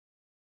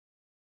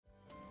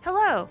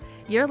Hello,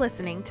 you're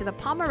listening to the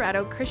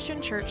Pomerado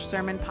Christian Church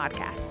Sermon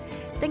Podcast.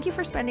 Thank you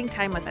for spending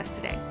time with us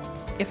today.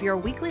 If you're a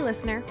weekly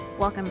listener,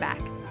 welcome back.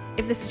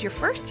 If this is your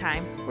first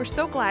time, we're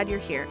so glad you're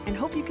here and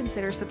hope you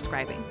consider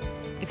subscribing.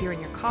 If you're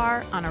in your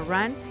car, on a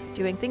run,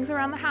 doing things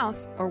around the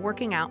house, or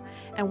working out,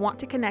 and want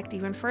to connect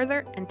even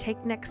further and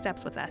take next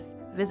steps with us,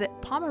 visit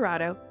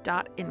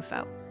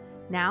pomerado.info.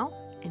 Now,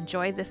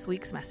 enjoy this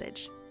week's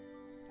message.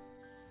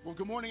 Well,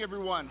 good morning,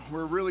 everyone.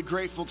 We're really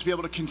grateful to be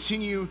able to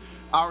continue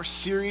our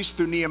series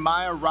through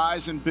Nehemiah,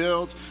 Rise and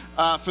Build.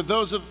 I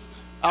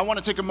want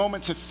to take a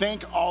moment to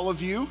thank all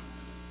of you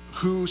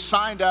who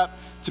signed up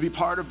to be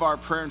part of our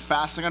prayer and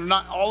fasting. And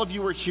not all of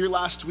you were here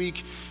last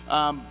week,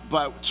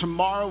 but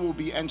tomorrow we'll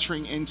be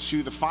entering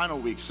into the final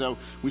week. So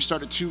we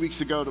started 2 weeks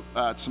ago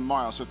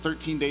tomorrow, so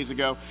 13 days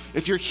ago.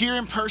 If you're here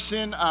in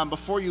person,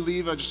 before you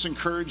leave, I just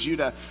encourage you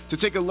to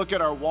take a look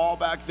at our wall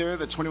back there,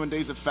 the 21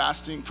 days of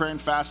fasting, prayer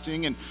and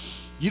fasting. And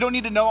you don't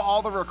need to know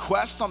all the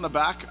requests on the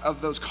back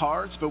of those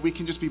cards, but we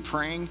can just be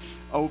praying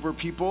over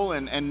people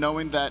and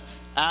knowing that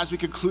as we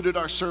concluded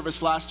our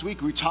service last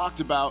week, we talked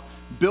about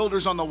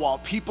builders on the wall,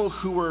 people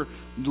who were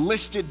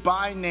listed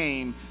by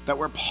name that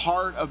were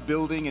part of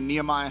building in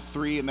Nehemiah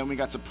 3, and then we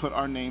got to put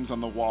our names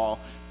on the wall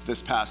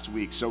this past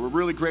week. So we're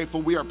really grateful.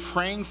 We are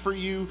praying for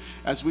you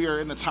as we are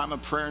in the time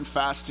of prayer and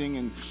fasting,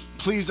 and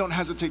please don't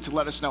hesitate to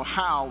let us know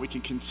how we can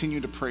continue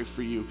to pray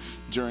for you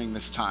during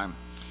this time.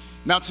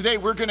 Now today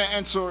we're going to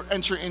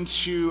enter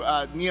into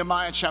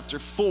Nehemiah chapter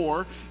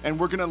 4, and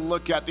we're going to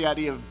look at the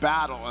idea of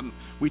battle. And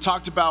we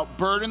talked about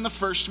burden the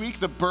first week,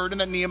 the burden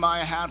that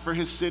Nehemiah had for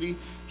his city.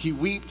 He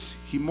wept,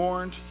 he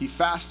mourned, he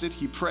fasted,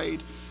 he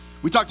prayed.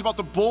 We talked about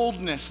the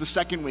boldness the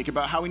second week,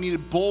 about how he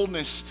needed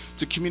boldness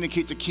to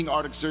communicate to King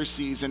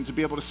Artaxerxes and to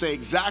be able to say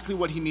exactly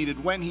what he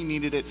needed, when he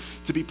needed it,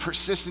 to be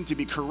persistent, to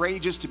be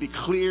courageous, to be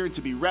clear, and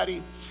to be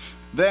ready.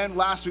 Then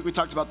last week we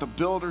talked about the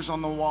builders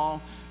on the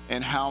wall,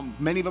 and how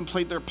many of them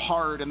played their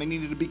part and they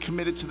needed to be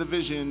committed to the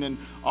vision and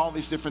all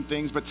these different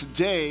things. But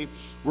today,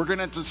 we're going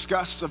to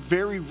discuss a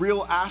very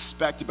real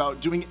aspect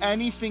about doing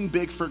anything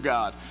big for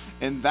God.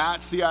 And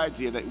that's the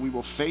idea that we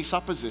will face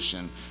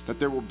opposition, that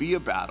there will be a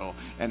battle,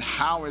 and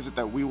how is it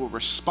that we will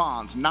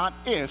respond, not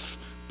if,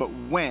 but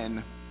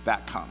when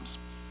that comes.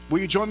 Will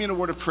you join me in a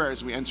word of prayer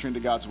as we enter into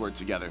God's word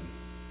together?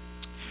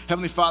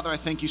 Heavenly Father, I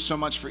thank you so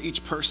much for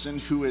each person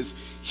who is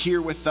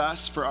here with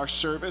us for our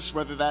service,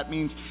 whether that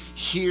means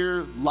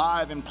here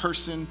live in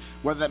person,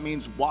 whether that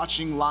means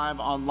watching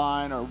live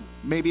online, or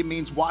maybe it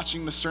means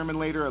watching the sermon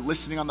later or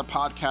listening on the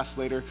podcast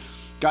later.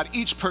 God,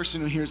 each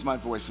person who hears my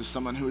voice is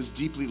someone who is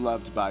deeply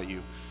loved by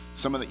you,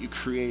 someone that you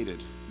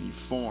created, you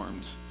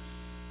formed,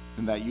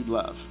 and that you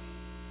love.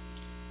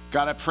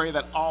 God, I pray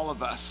that all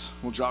of us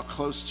will draw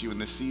close to you in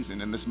this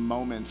season, in this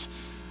moment,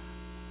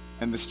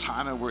 and this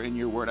time that we're in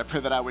your word. I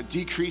pray that I would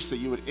decrease, that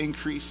you would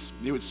increase,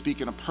 you would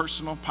speak in a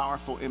personal,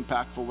 powerful,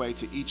 impactful way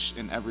to each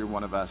and every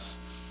one of us.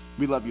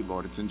 We love you,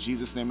 Lord. It's in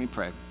Jesus' name we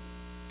pray.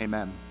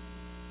 Amen.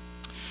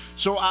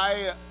 So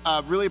I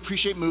really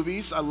appreciate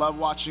movies. I love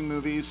watching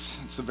movies.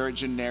 It's a very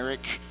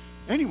generic,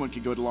 anyone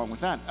can go along with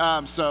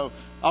that. So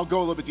I'll go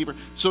a little bit deeper.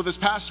 So this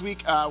past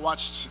week, I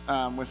watched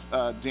with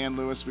Dan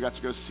Lewis, we got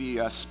to go see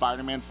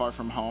Spider-Man Far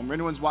From Home.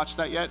 Anyone's watched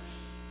that yet?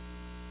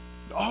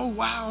 Oh,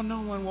 wow, no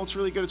one. Well, it's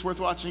really good. It's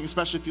worth watching,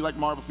 especially if you like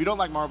Marvel. If you don't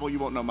like Marvel, you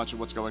won't know much of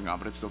what's going on,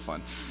 but it's still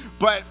fun.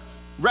 But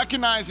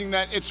recognizing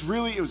that it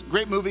was a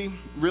great movie,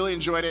 really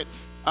enjoyed it.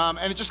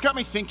 And it just got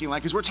me thinking,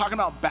 like, as we're talking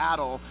about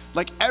battle,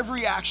 like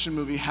every action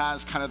movie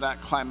has kind of that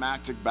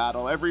climactic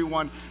battle.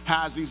 Everyone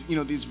has these,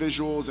 these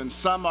visuals, and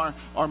some are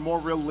more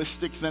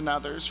realistic than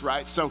others,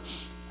 right? So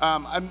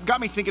it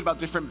got me thinking about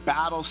different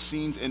battle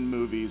scenes in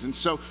movies. And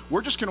so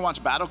we're just going to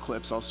watch battle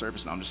clips all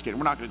service. No, I'm just kidding.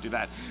 We're not going to do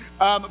that.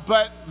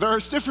 But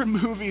there's different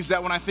movies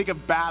that when I think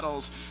of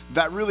battles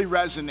that really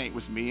resonate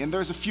with me. And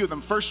there's a few of them.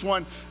 First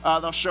one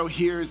they'll show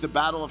here is the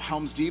Battle of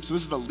Helm's Deep. So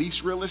this is the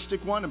least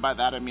realistic one. And by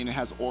that, I mean it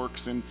has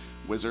orcs and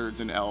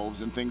wizards and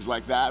elves and things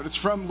like that. It's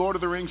from Lord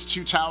of the Rings,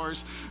 Two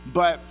Towers.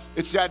 But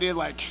it's the idea,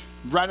 like,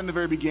 right in the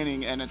very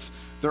beginning. And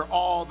the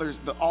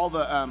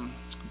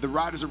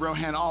riders of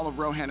Rohan, all of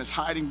Rohan is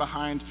hiding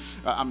behind,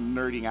 I'm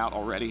nerding out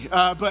already,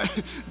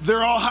 but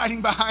they're all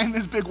hiding behind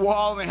this big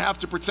wall, and they have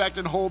to protect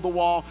and hold the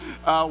wall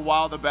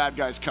while the bad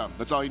guys come.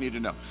 That's all you need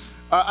to know.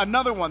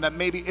 Another one that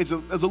maybe is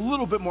a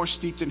little bit more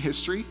steeped in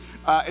history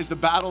is the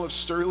Battle of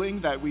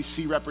Stirling that we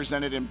see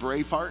represented in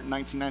Braveheart in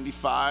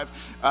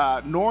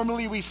 1995.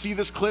 Normally we see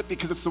this clip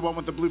because it's the one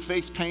with the blue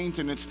face paint,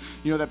 and it's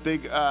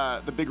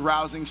the big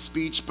rousing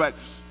speech, but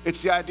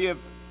it's the idea of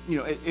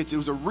it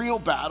was a real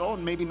battle,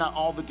 and maybe not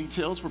all the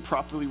details were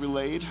properly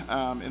relayed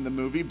in the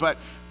movie, but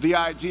the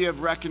idea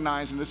of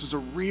recognizing this was a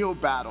real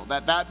battle,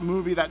 that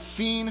movie, that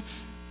scene,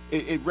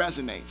 it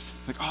resonates.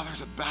 Like, oh,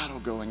 there's a battle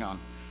going on.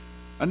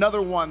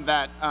 Another one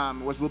that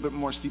was a little bit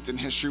more steeped in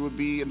history would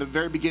be in the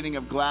very beginning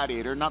of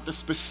Gladiator, not the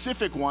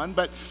specific one,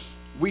 but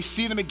we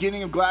see the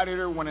beginning of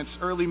Gladiator when it's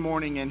early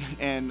morning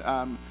and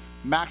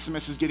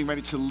Maximus is getting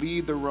ready to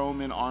lead the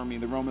Roman army,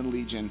 the Roman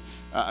legion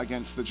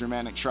against the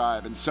Germanic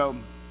tribe. And so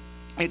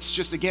it's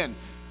just, again,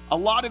 a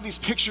lot of these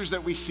pictures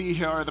that we see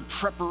here are the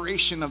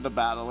preparation of the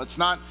battle. It's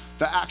not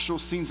the actual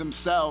scenes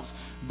themselves,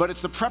 but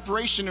it's the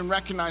preparation and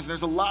recognizing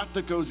there's a lot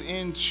that goes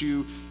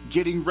into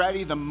getting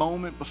ready the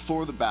moment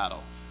before the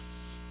battle.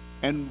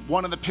 And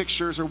one of the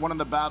pictures or one of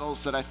the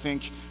battles that I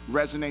think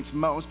resonates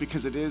most,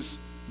 because it is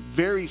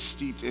very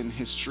steeped in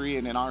history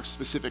and in our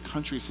specific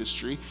country's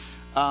history,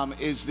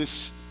 is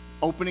this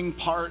opening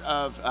part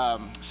of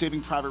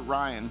Saving Private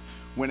Ryan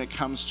when it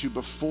comes to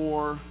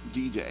before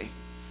D-Day.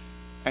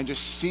 And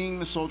just seeing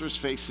the soldiers'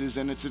 faces,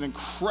 and it's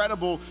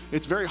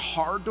very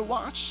hard to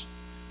watch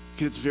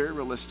because it's very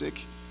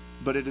realistic,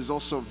 but it is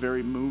also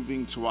very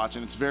moving to watch,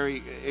 and it's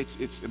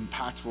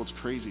impactful, it's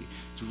crazy.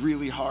 It's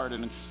really hard,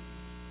 and it's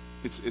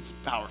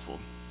powerful.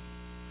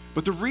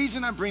 But the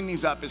reason I bring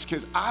these up is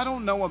because I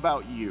don't know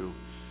about you,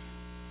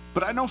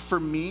 but I know for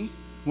me,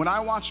 when I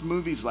watch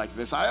movies like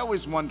this, I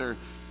always wonder,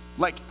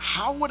 like,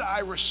 how would I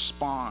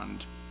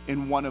respond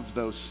in one of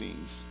those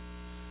scenes?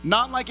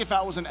 Not like if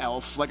I was an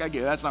elf, like I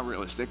get that's not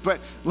realistic,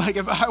 but like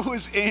if I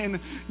was in,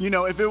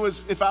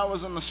 if I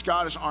was in the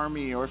Scottish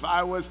army, or if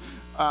I was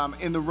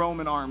in the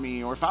Roman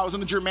army, or if I was in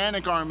the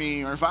Germanic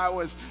army, or if I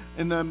was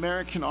in the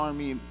American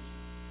army,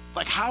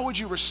 like how would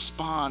you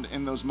respond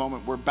in those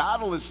moments where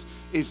battle is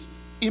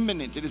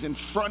imminent, it is in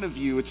front of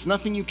you, it's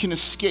nothing you can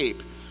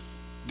escape.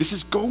 This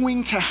is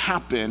going to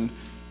happen.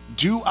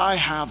 Do I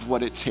have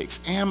what it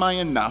takes? Am I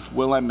enough?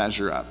 Will I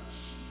measure up?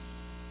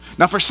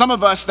 Now, for some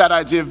of us, that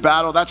idea of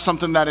battle, that's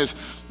something that is,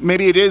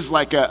 maybe it is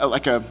like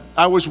I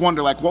always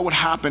wonder, like, what would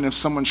happen if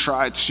someone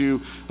tried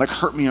to, like,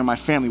 hurt me or my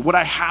family? Would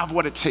I have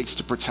what it takes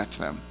to protect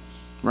them,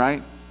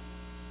 right?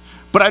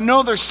 But I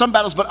know there's some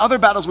battles, but other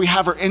battles we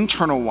have are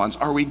internal ones.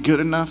 Are we good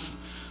enough?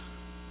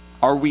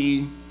 Are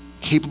we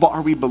capable?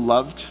 Are we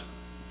beloved?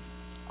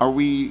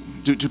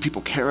 Do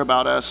people care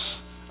about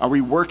us? Are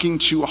we working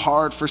too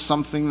hard for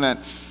something that,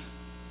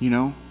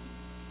 in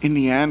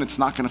the end, it's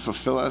not going to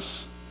fulfill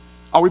us?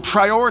 Are we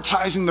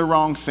prioritizing the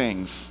wrong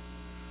things?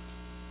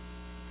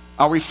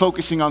 Are we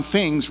focusing on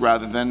things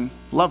rather than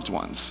loved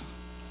ones?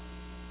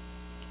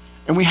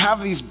 And we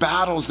have these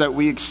battles that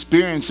we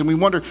experience, and we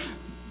wonder,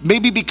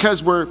 maybe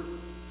because when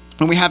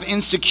we have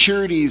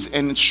insecurities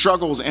and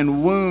struggles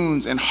and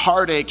wounds and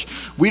heartache,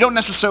 we don't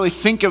necessarily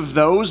think of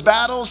those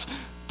battles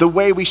the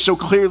way we so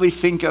clearly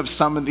think of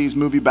some of these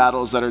movie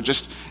battles that are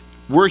just,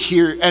 we're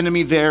here,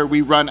 enemy there,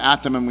 we run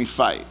at them and we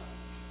fight.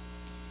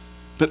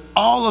 But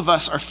all of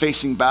us are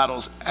facing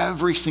battles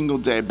every single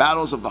day.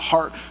 Battles of the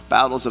heart,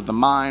 battles of the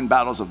mind,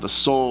 battles of the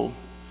soul.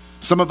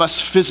 Some of us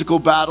physical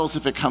battles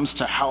if it comes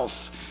to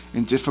health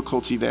and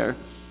difficulty there.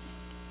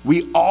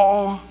 We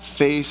all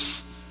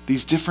face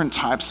these different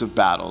types of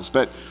battles.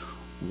 But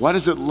what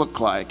does it look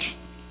like?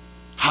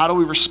 How do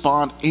we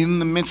respond in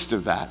the midst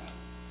of that?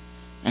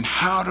 And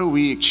how do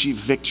we achieve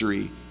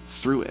victory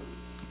through it?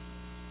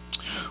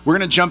 We're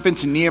going to jump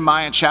into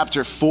Nehemiah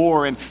chapter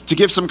 4, and to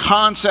give some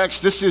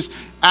context, this is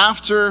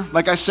after,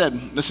 like I said,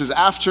 this is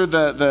after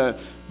the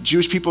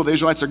Jewish people, the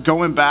Israelites, are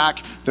going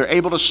back. They're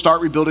able to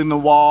start rebuilding the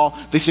wall.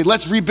 They say,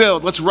 let's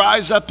rebuild, let's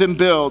rise up and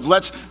build.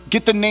 Let's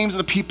get the names of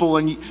the people,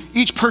 and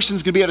each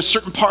person's going to be at a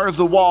certain part of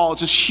the wall.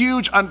 It's this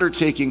huge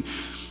undertaking.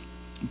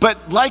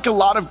 But like a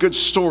lot of good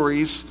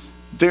stories,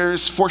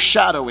 there's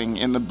foreshadowing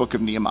in the book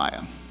of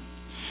Nehemiah.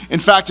 In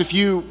fact, if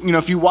you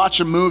watch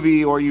a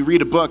movie or you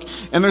read a book,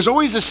 and there's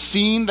always a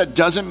scene that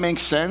doesn't make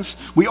sense,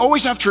 we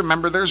always have to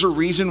remember there's a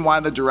reason why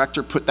the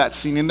director put that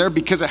scene in there,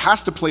 because it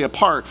has to play a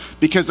part,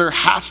 because there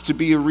has to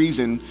be a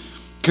reason,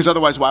 because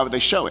otherwise why would they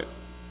show it?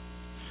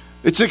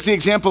 It's like the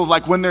example of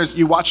like when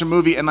you watch a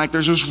movie and like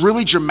there's this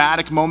really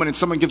dramatic moment and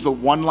someone gives a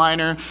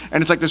one-liner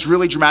and it's like this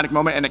really dramatic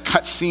moment and it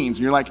cuts scenes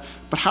and you're like,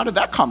 but how did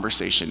that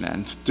conversation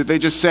end? Did they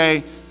just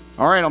say,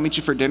 all right, I'll meet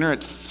you for dinner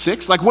at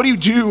 6? Like, what do you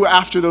do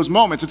after those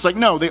moments? It's like,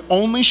 no, they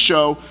only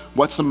show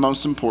what's the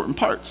most important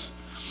parts.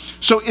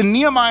 So in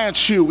Nehemiah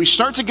 2, we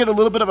start to get a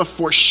little bit of a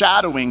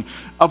foreshadowing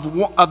of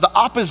the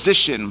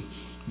opposition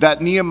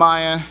that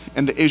Nehemiah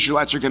and the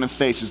Israelites are going to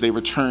face as they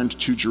returned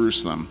to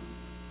Jerusalem.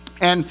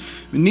 And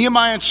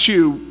Nehemiah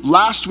 2,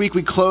 last week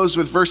we closed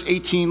with verse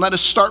 18, let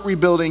us start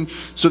rebuilding,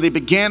 so they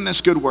began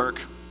this good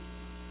work.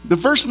 The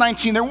verse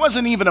 19, there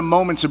wasn't even a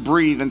moment to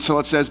breathe until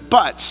it says,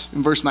 but,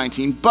 in verse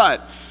 19,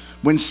 but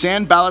when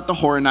Sanballat the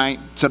Horonite,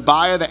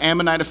 Tobiah the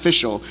Ammonite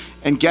official,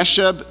 and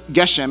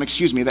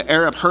Geshem, the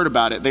Arab heard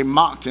about it, they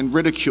mocked and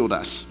ridiculed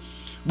us.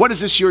 What is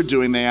this you're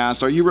doing, they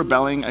asked. Are you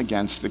rebelling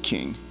against the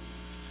king?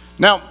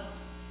 Now,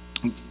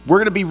 we're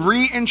going to be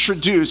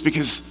reintroduced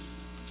because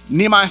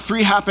Nehemiah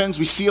 3 happens,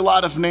 we see a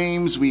lot of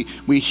names, we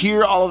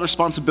hear all of the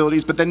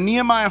responsibilities, but then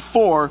Nehemiah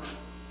 4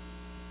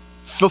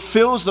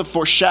 fulfills the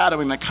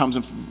foreshadowing that comes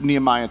in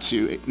Nehemiah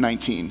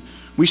 2:19.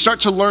 We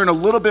start to learn a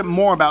little bit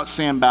more about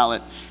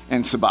Sanballat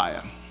and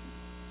Tobiah.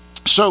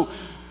 So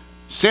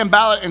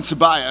Sanballat and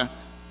Tobiah,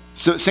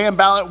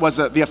 Sanballat was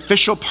the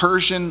official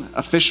Persian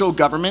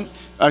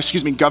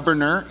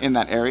governor in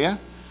that area.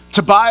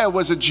 Tobiah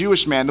was a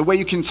Jewish man. The way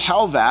you can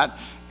tell that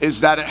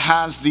is that it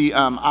has the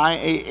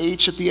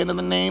I-A-H at the end of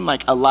the name,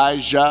 like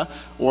Elijah,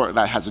 or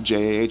that has a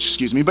J-A-H,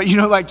 excuse me, but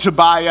like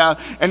Tobiah,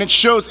 and it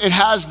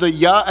has the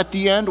Yah at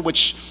the end,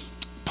 which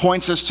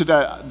points us to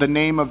the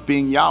name of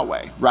being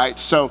Yahweh, right?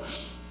 So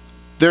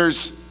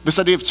there's this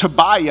idea of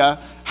Tobiah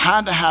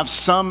had to have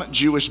some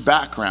Jewish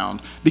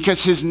background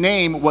because his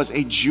name was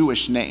a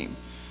Jewish name.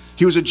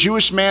 He was a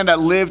Jewish man that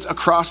lived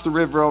across the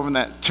river over in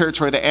that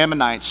territory of the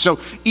Ammonites. So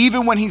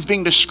even when he's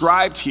being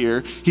described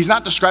here, he's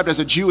not described as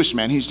a Jewish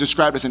man. He's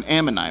described as an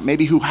Ammonite,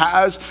 maybe who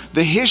has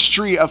the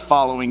history of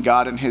following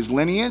God in his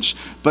lineage,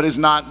 but is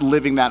not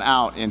living that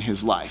out in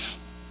his life.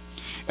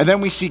 And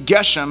then we see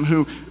Geshem,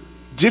 who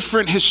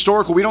different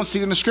historical, we don't see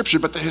it in the scripture,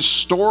 but the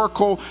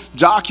historical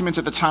documents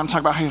at the time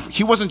talk about how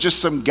he wasn't just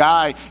some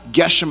guy,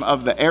 Geshem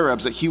of the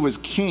Arabs, that he was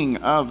king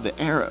of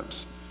the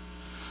Arabs.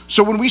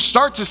 So when we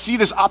start to see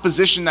this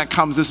opposition that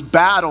comes, this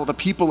battle the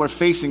people are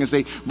facing as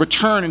they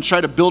return and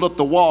try to build up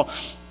the wall,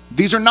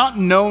 these are not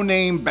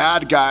no-name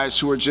bad guys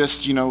who are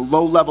just,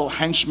 low-level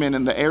henchmen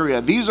in the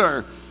area. These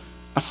are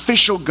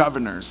official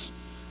governors.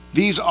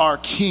 These are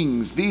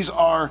kings. These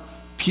are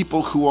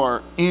people who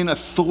are in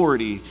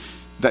authority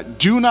that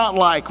do not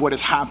like what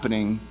is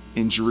happening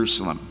in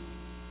Jerusalem.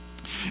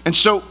 And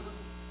so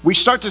we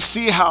start to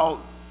see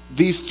how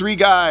these three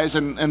guys,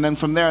 and then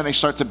from there they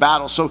start to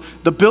battle. So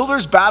the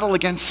builders battle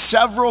against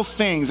several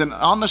things, and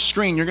on the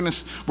screen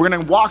we're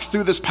gonna walk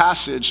through this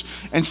passage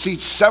and see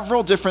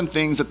several different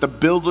things that the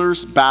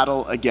builders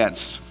battle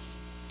against.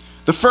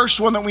 The first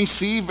one that we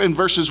see in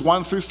verses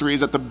 1 through 3 is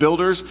that the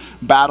builders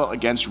battle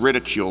against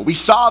ridicule. We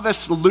saw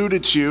this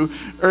alluded to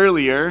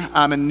earlier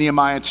in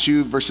Nehemiah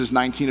 2 verses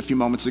 19 a few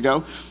moments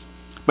ago.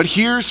 But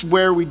here's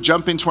where we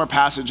jump into our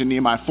passage in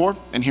Nehemiah 4,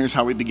 and here's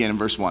how we begin in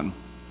verse 1.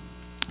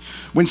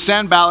 When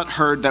Sanballat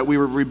heard that we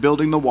were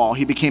rebuilding the wall,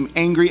 he became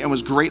angry and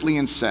was greatly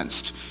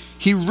incensed.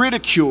 He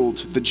ridiculed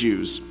the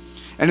Jews.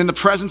 And in the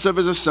presence of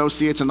his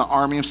associates in the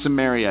army of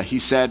Samaria, he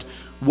said,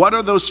 "What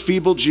are those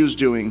feeble Jews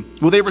doing?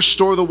 Will they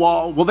restore the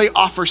wall? Will they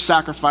offer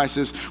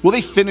sacrifices? Will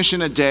they finish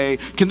in a day?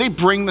 Can they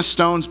bring the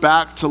stones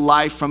back to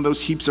life from those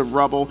heaps of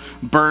rubble,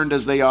 burned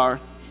as they are?"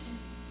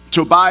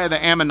 Tobiah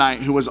the Ammonite,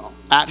 who was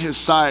at his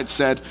side,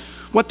 said,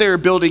 "What they are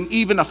building,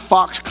 even a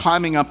fox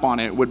climbing up on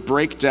it would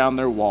break down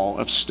their wall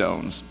of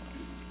stones."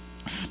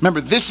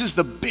 Remember, this is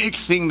the big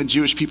thing the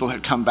Jewish people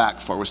had come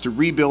back for, was to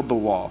rebuild the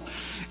wall.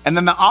 And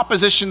then the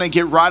opposition they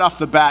get right off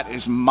the bat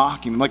is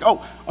mocking them. Like,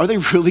 oh, are they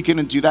really going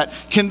to do that?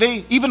 Can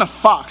they, even a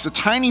fox, a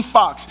tiny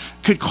fox,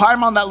 could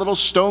climb on that little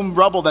stone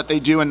rubble that they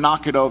do and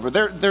knock it over?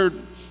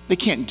 They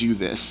can't do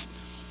this.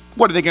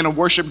 What, are they going to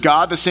worship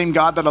God, the same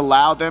God that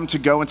allowed them to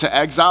go into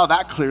exile?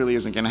 That clearly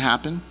isn't going to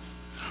happen.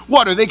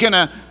 What, are they going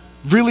to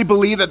really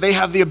believe that they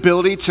have the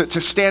ability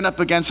to stand up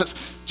against us?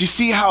 Do you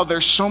see how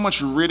there's so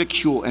much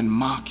ridicule and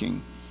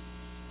mocking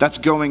that's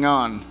going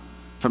on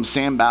from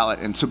Sanballat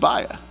and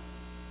Tobiah?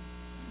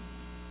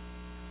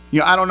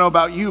 I don't know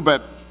about you,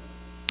 but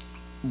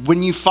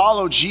when you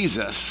follow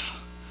Jesus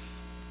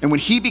and when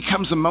he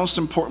becomes the most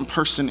important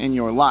person in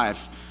your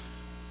life,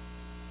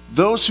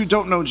 those who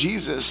don't know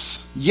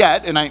Jesus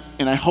yet, and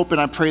I hope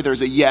and I pray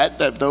there's a yet,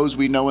 that those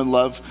we know and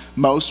love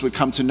most would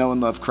come to know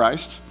and love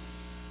Christ.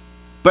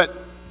 But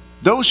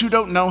those who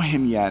don't know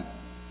him yet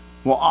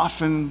will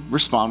often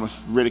respond with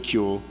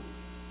ridicule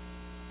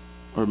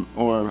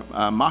or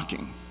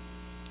mocking.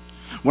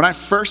 When I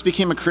first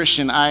became a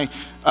Christian, I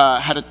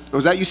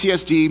was at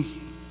UCSD.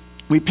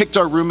 We picked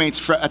our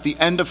roommates at the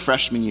end of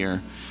freshman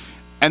year.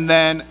 And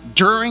then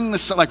during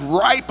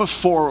right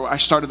before I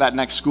started that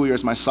next school year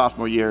as my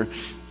sophomore year,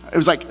 it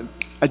was like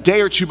a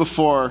day or two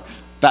before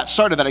that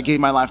started that I gave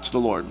my life to the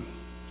Lord.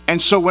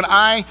 And so when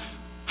I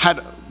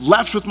had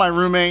left with my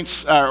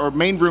roommates or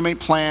made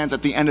roommate plans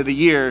at the end of the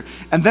year,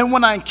 and then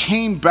when I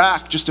came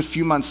back just a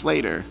few months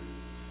later,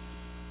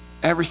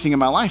 everything in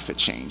my life had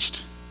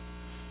changed.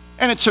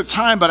 And it took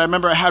time, but I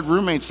remember I had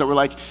roommates that were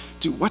like,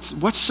 "Dude,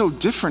 what's so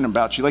different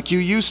about you? Like, you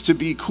used to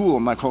be cool."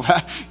 I'm like, "Well,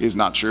 that is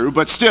not true,"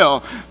 but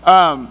still,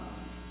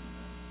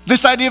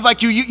 this idea of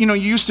like you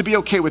used to be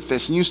okay with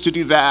this and used to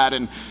do that,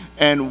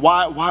 and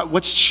why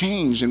what's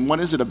changed and what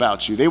is it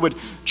about you? They would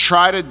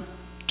try to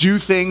do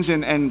things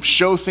and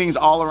show things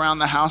all around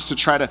the house to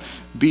try to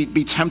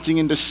be tempting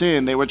into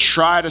sin. They would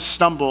try to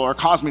stumble or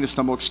cause me to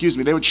stumble,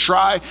 They would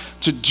try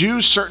to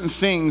do certain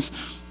things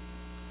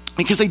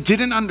because they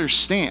didn't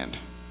understand.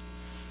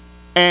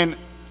 And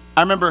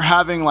I remember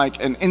having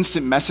like an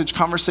instant message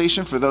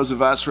conversation for those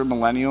of us who are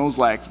millennials,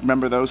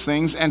 remember those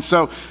things? And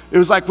so it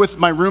was like with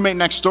my roommate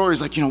next door,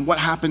 he's like, what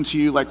happened to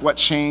you? Like, what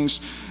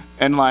changed?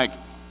 And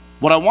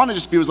what I wanted to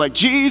just be was like,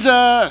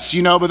 Jesus,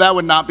 but that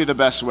would not be the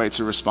best way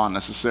to respond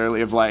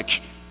necessarily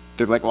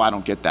they're like, well, I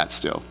don't get that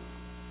still.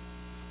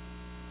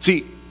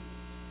 See,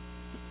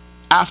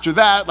 after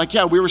that,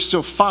 we were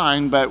still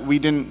fine, but I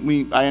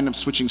ended up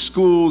switching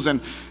schools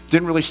and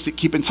didn't really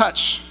keep in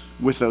touch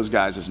with those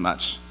guys as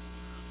much.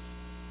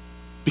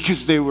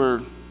 Because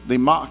they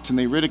mocked and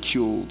they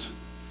ridiculed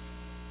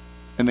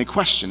and they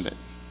questioned it.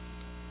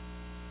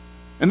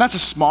 And that's a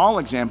small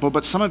example,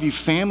 but some of you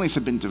families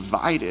have been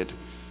divided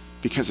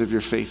because of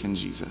your faith in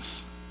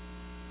Jesus.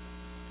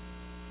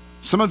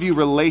 Some of you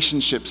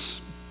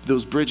relationships,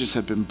 those bridges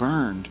have been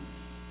burned.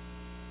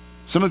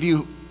 Some of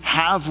you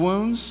have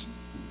wounds.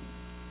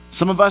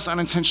 Some of us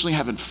unintentionally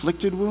have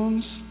inflicted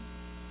wounds.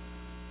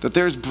 That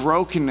there's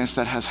brokenness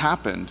that has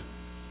happened.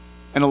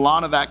 And a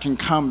lot of that can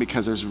come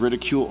because there's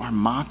ridicule or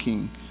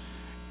mocking.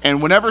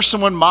 And whenever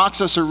someone mocks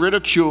us or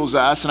ridicules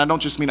us, and I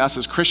don't just mean us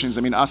as Christians,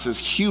 I mean us as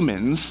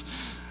humans,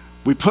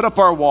 we put up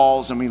our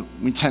walls and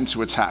we tend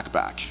to attack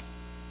back.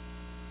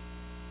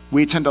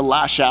 We tend to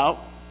lash out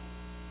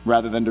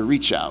rather than to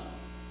reach out.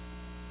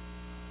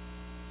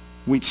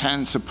 We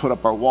tend to put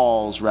up our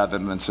walls rather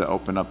than to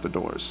open up the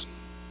doors.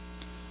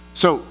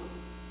 So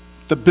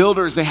the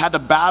builders, they had to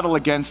battle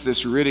against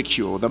this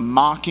ridicule, the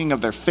mocking of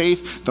their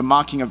faith, the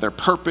mocking of their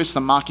purpose, the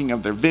mocking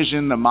of their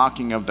vision, the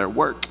mocking of their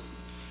work.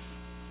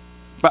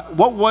 But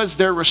what was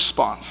their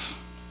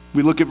response?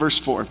 We look at verse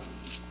 4.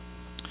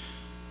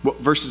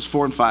 Verses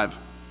 4 and 5.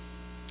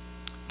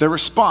 Their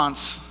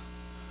response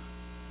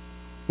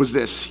was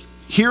this: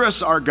 "Hear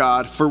us, our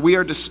God, for we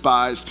are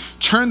despised.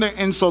 Turn their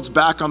insults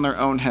back on their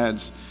own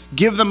heads.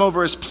 Give them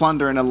over as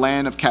plunder in a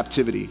land of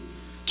captivity.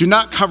 Do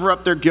not cover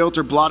up their guilt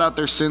or blot out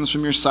their sins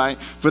from your sight,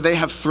 for they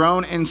have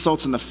thrown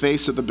insults in the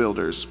face of the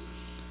builders."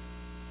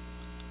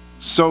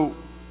 So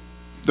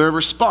their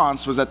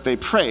response was that they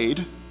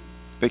prayed,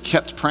 they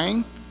kept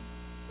praying,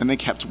 and they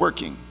kept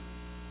working.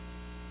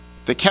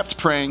 They kept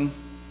praying,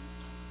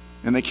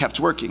 and they kept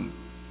working.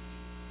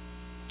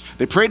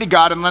 They prayed to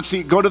God, and let's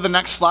see, go to the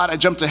next slide. I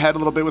jumped ahead a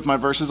little bit with my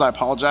verses, I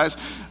apologize.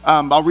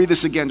 I'll read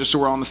this again just so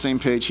we're on the same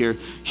page here.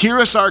 "Hear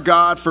us, our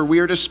God, for we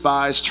are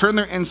despised. Turn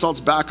their insults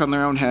back on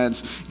their own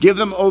heads. Give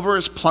them over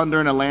as plunder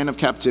in a land of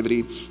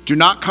captivity. Do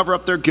not cover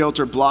up their guilt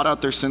or blot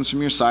out their sins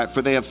from your sight,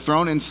 for they have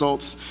thrown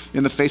insults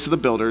in the face of the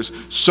builders.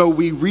 So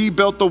we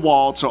rebuilt the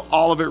wall till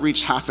all of it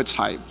reached half its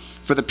height,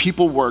 for the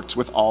people worked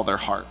with all their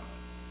heart."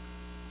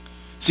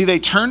 See, they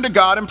turned to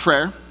God in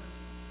prayer,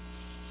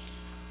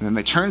 and then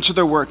they turned to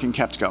their work and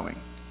kept going.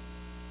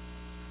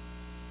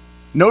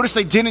 Notice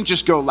they didn't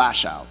just go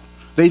lash out.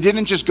 They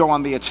didn't just go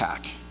on the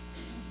attack.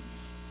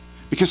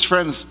 Because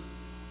friends,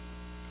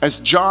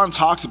 as John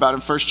talks about in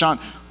 1 John,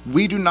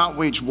 we do not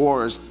wage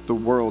war as the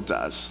world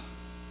does.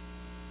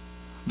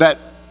 That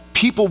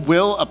people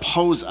will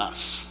oppose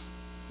us.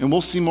 And we'll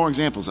see more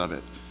examples of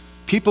it.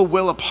 People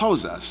will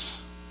oppose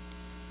us.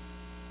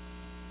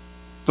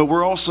 But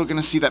we're also going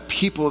to see that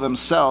people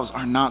themselves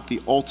are not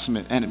the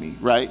ultimate enemy,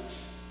 right?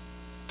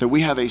 That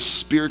we have a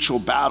spiritual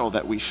battle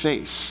that we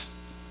face.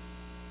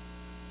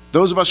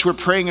 Those of us who are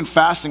praying and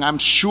fasting, I'm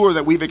sure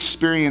that we've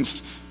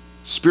experienced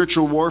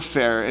spiritual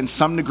warfare in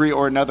some degree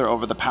or another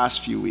over the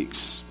past few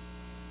weeks.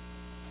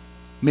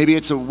 Maybe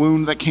it's a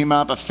wound that came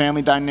up, a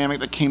family dynamic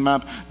that came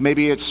up.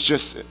 Maybe it's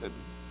just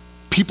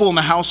people in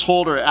the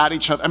household or at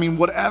each other. I mean,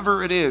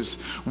 whatever it is,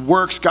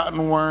 work's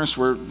gotten worse,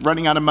 we're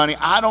running out of money.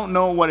 I don't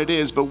know what it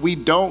is, but we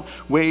don't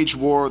wage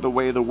war the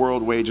way the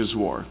world wages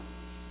war.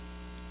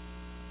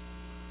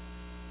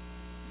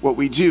 What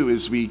we do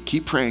is we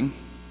keep praying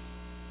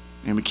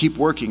and we keep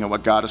working at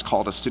what God has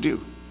called us to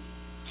do.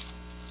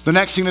 The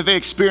next thing that they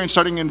experienced,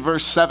 starting in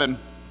verse 7,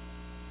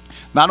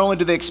 not only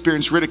did they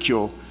experience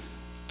ridicule,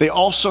 they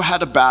also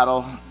had a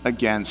battle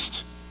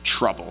against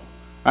trouble.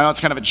 I know it's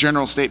kind of a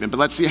general statement, but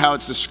let's see how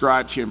it's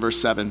described here in verse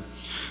 7.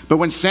 "But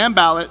when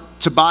Sanballat,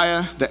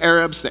 Tobiah, the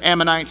Arabs, the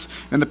Ammonites,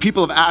 and the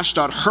people of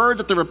Ashdod heard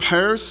that the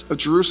repairs of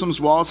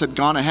Jerusalem's walls had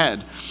gone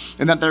ahead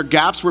and that their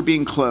gaps were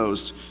being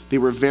closed, they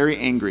were very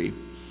angry.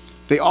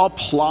 They all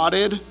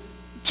plotted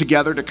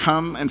together to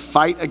come and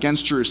fight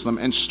against Jerusalem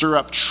and stir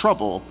up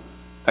trouble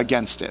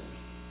against it."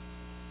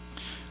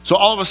 So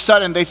all of a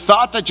sudden, they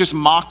thought that just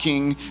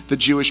mocking the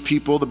Jewish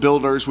people, the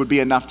builders, would be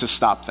enough to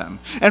stop them.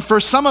 And for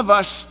some of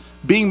us,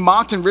 being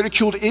mocked and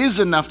ridiculed is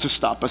enough to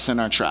stop us in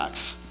our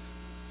tracks.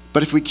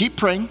 But if we keep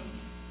praying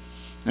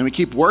and we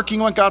keep working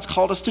what God's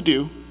called us to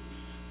do,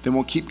 then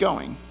we'll keep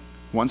going,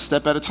 one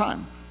step at a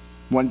time,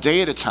 one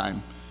day at a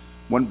time,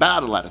 one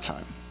battle at a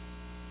time.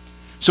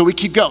 So we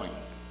keep going.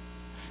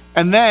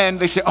 And then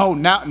they say, "Oh,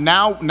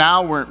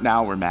 now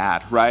we're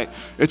mad," right?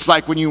 It's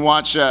like when you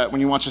watch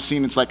a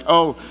scene, it's like,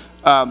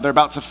 they're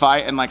about to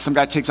fight, and like some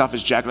guy takes off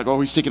his jacket, like,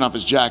 oh, he's taking off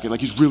his jacket, like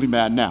he's really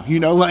mad now,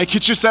 like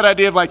it's just that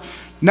idea of like,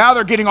 now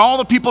they're getting all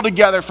the people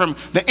together from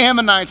the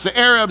Ammonites, the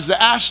Arabs,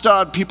 the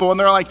Ashdod people, and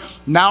they're like,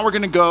 now we're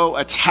going to go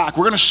attack.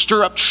 We're going to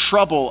stir up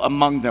trouble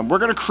among them. We're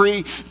going to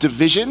create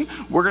division.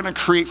 We're going to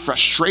create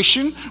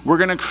frustration. We're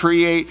going to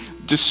create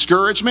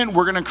discouragement.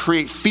 We're going to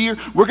create fear.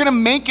 We're going to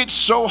make it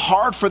so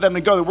hard for them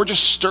to go that we're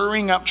just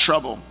stirring up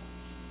trouble.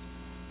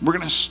 We're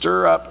going to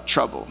stir up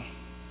trouble.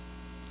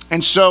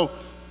 And so,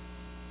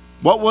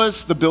 what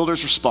was the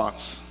builders'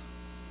 response?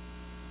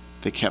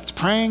 They kept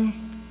praying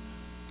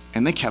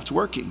and they kept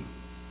working.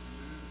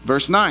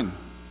 Verse 9.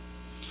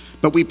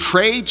 "But we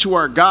prayed to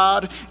our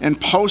God and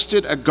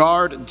posted a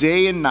guard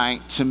day and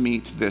night to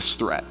meet this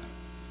threat."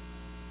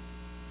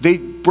 They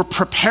were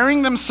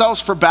preparing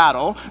themselves for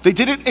battle. They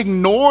didn't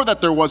ignore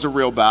that there was a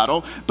real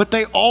battle, but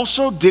they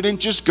also didn't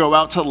just go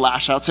out to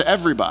lash out to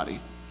everybody.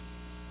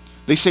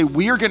 They say,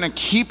 we are going to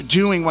keep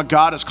doing what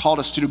God has called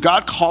us to do.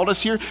 God called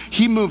us here.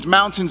 He moved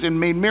mountains and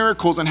made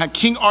miracles and had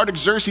King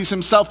Artaxerxes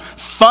himself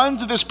fund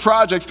this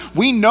project.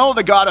 We know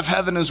the God of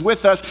heaven is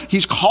with us.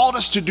 He's called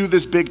us to do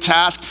this big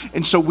task.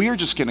 And so we are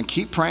just going to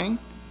keep praying.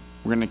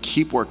 We're going to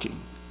keep working.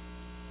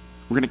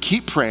 We're going to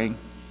keep praying.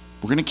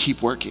 We're going to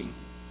keep working.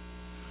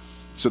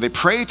 So they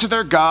prayed to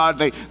their God.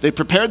 They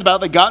prepared the battle.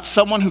 They got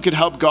someone who could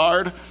help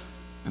guard.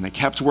 And they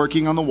kept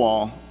working on the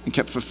wall and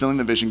kept fulfilling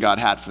the vision God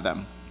had for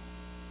them.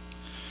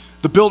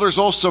 The builders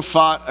also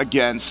fought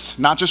against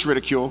not just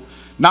ridicule,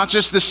 not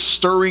just this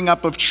stirring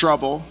up of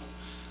trouble,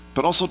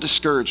 but also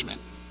discouragement.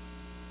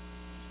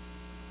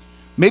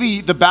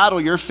 Maybe the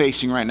battle you're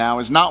facing right now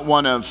is not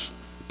one of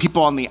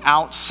people on the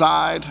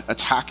outside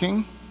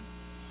attacking.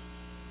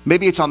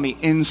 Maybe it's on the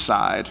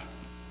inside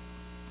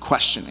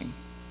questioning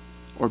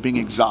or being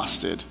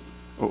exhausted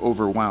or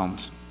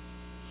overwhelmed.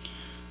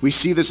 We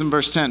see this in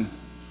verse 10.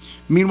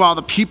 Meanwhile,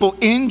 the people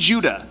in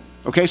Judah,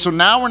 okay, so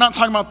now we're not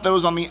talking about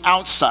those on the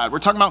outside. We're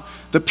talking about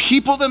the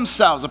people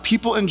themselves. The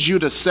people in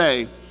Judah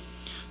say,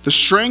 the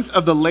strength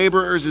of the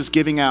laborers is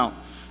giving out,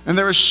 and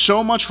there is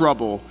so much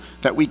rubble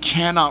that we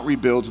cannot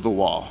rebuild the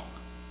wall.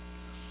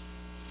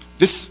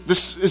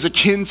 This is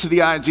akin to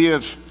the idea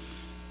of,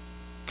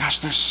 gosh,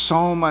 there's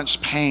so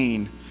much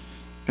pain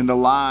in the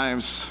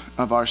lives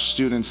of our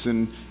students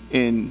and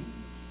in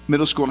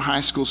middle school and high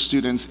school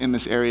students in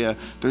this area.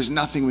 There's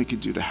nothing we could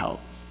do to help.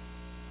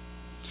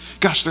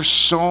 Gosh, there's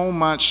so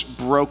much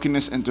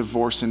brokenness and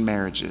divorce in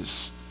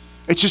marriages.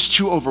 It's just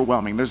too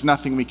overwhelming. There's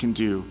nothing we can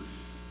do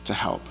to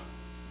help.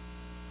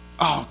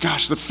 Oh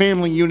gosh, the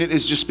family unit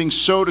is just being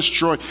so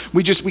destroyed.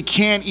 We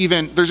can't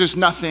even, there's just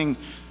nothing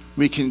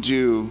we can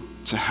do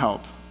to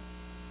help.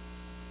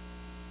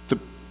 The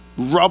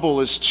rubble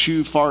is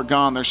too far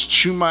gone. There's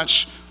too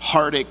much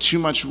heartache, too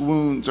much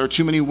wounds, or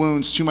too many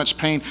wounds, too much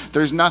pain.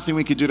 There's nothing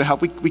we could do to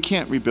help. We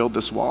can't rebuild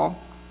this wall,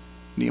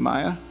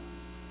 Nehemiah.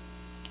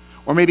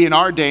 Or maybe in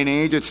our day and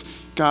age, it's,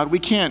 God, we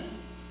can't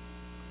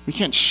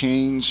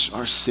change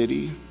our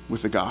city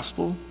with the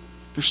gospel.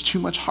 There's too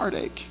much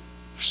heartache.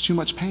 There's too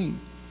much pain.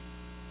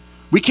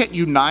 We can't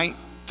unite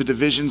the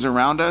divisions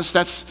around us.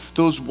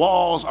 Those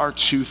walls are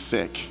too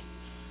thick.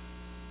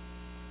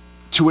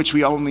 To which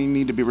we only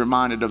need to be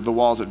reminded of the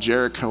walls of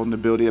Jericho and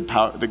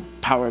the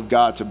power of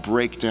God to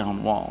break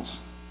down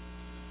walls.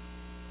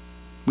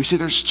 We say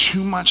there's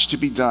too much to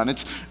be done.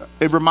 It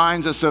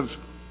reminds us of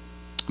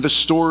the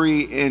story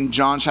in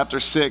John chapter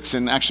 6,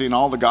 and actually in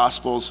all the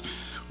Gospels,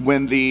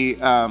 when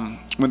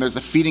there's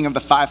the feeding of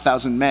the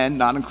 5,000 men,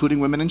 not including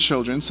women and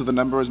children, so the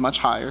number is much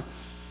higher.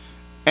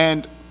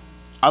 And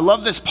I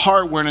love this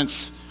part when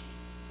it's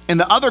in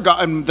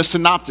the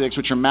synoptics,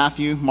 which are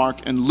Matthew,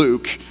 Mark, and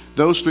Luke.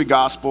 Those three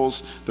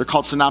Gospels, they're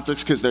called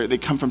synoptics because they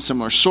come from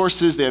similar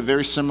sources. They have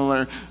very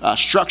similar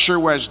structure,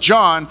 whereas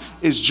John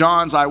is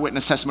John's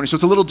eyewitness testimony. So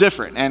it's a little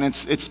different, and it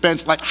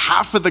spends like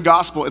half of the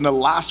Gospel in the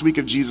last week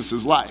of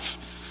Jesus' life.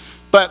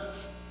 But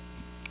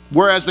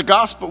whereas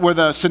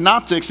the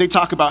synoptics, they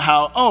talk about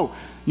how,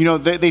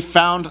 they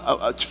found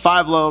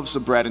 5 loaves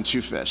of bread and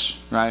 2 fish,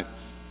 right?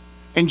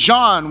 In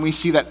John, we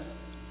see that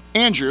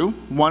Andrew,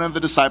 one of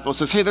the disciples,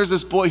 says, hey, there's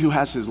this boy who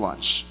has his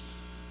lunch.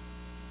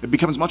 It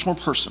becomes much more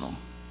personal.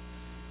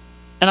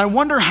 And I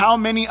wonder how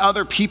many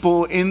other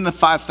people in the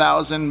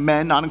 5,000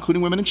 men, not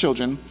including women and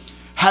children,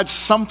 had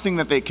something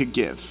that they could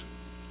give.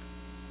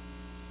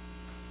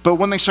 But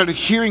when they started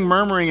hearing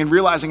murmuring and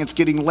realizing it's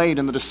getting late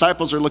and the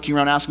disciples are looking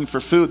around asking for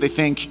food, they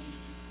think,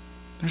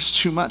 there's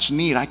too much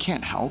need. I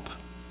can't help.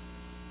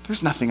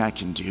 There's nothing I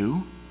can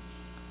do.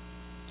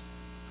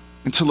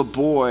 Until a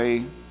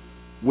boy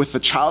with the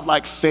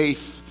childlike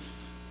faith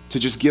to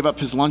just give up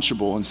his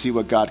Lunchable and see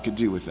what God could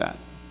do with that.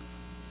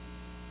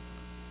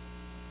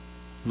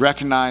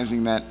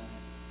 Recognizing that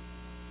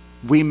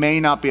we may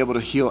not be able to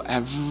heal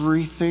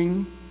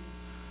everything,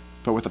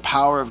 but with the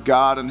power of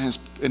God and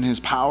his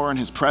power and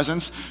his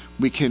presence,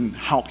 we can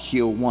help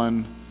heal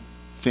one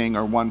thing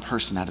or one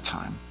person at a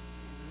time.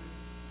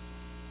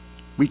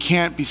 We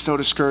can't be so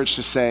discouraged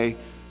to say,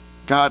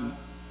 God,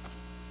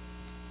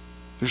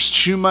 there's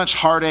too much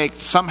heartache.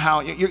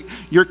 Somehow,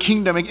 your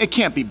kingdom, it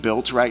can't be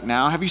built right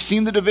now. Have you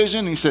seen the division?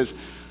 And he says,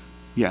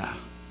 yeah.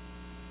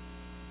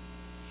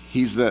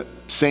 He's the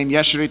same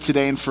yesterday,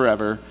 today, and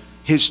forever.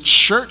 His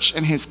church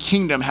and his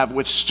kingdom have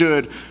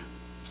withstood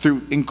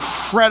through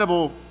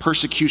incredible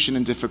persecution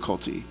and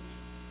difficulty.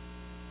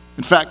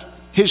 In fact,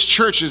 his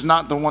church is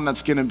not the one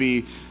that's going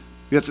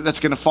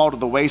to fall to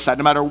the wayside.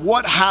 No matter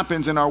what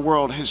happens in our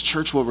world, his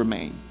church will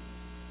remain.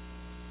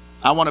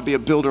 I want to be a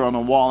builder on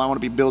a wall. I want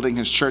to be building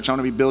his church. I want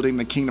to be building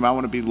the kingdom. I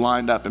want to be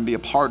lined up and be a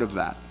part of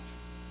that.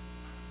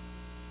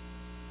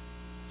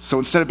 So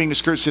instead of being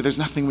discouraged, say, there's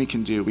nothing we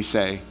can do, we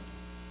say,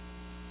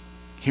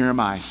 here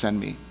am I, send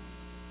me.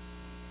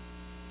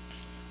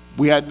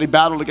 They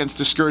battled against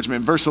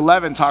discouragement. Verse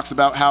 11 talks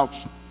about how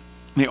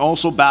they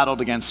also battled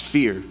against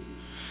fear.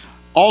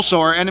 Also,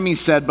 our enemies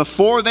said,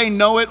 before they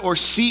know it or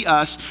see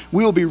us,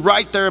 we will be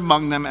right there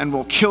among them and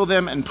will kill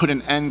them and put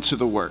an end to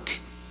the work.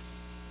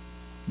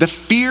 The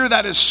fear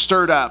that is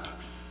stirred up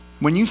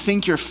when you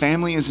think your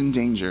family is in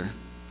danger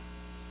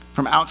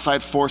from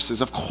outside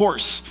forces, of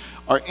course,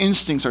 our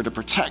instincts are to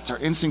protect, our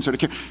instincts are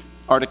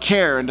to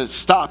care and to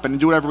stop and to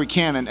do whatever we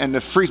can and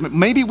to freeze.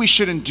 Maybe we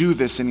shouldn't do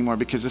this anymore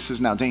because this is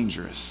now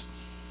dangerous.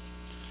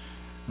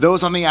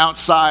 Those on the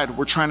outside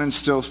were trying to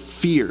instill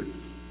fear.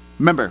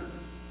 Remember,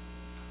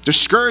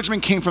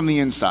 discouragement came from the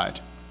inside.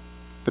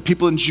 The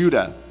people in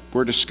Judah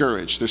were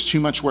discouraged. There's too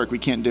much work. We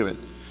can't do it.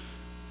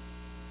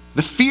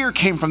 The fear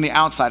came from the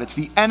outside. It's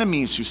the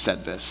enemies who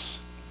said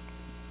this.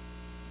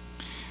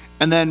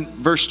 And then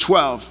verse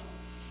 12,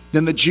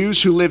 then the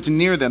Jews who lived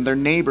near them, their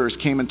neighbors,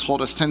 came and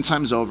told us 10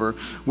 times over,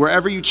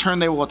 wherever you turn,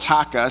 they will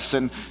attack us.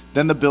 And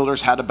then the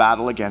builders had a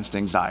battle against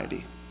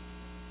anxiety.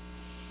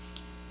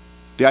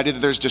 The idea that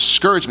there's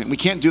discouragement. We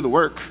can't do the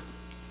work.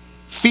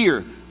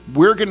 Fear.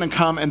 We're going to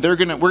come and we're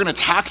going to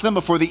attack them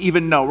before they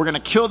even know. We're going to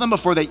kill them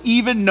before they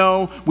even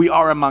know we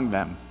are among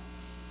them.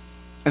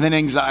 And then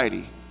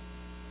anxiety.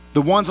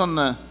 The ones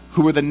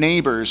who were the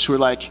neighbors who were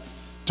like,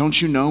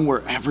 don't you know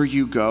wherever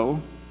you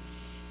go,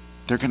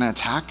 they're going to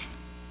attack?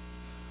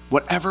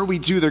 Whatever we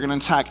do, they're going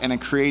to attack. And it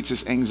creates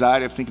this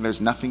anxiety of thinking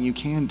there's nothing you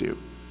can do.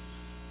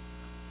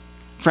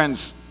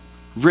 Friends,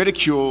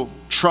 ridicule,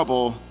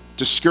 trouble,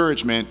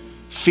 discouragement,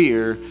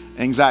 fear,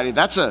 anxiety,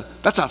 that's a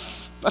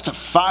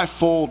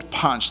five-fold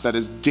punch that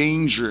is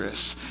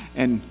dangerous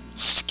and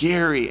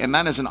scary, and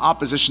that is an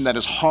opposition that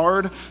is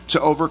hard to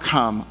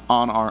overcome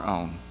on our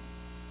own.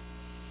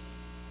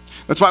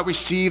 That's why we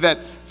see that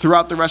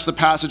throughout the rest of the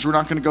passage, we're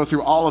not going to go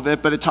through all of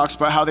it, but it talks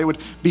about how they would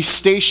be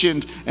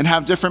stationed and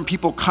have different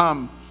people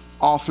come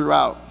all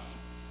throughout.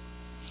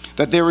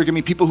 That there were going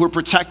to be people who are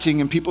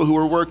protecting and people who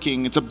are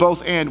working. It's a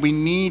both and. We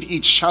need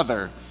each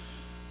other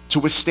to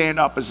withstand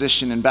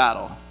opposition in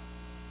battle.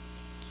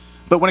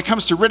 But when it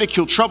comes to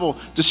ridicule, trouble,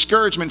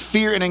 discouragement,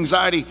 fear, and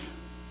anxiety,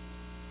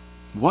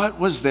 what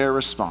was their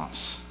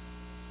response?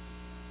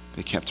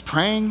 They kept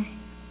praying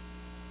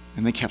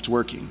and they kept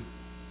working.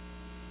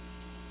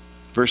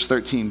 Verse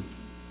 13.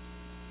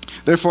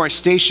 Therefore I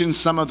stationed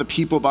some of the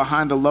people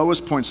behind the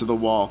lowest points of the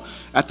wall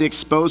at the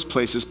exposed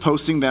places,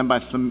 posting them by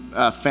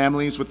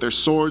families with their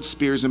swords,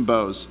 spears, and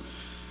bows.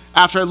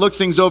 After I looked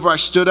things over, I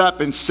stood up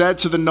and said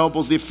to the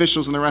nobles, the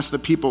officials, and the rest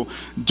of the people,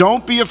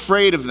 don't be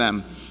afraid of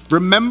them.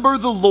 Remember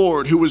the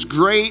Lord who was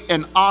great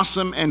and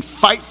awesome, and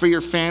fight for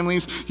your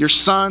families, your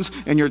sons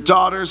and your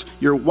daughters,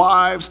 your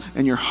wives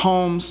and your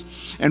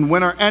homes. And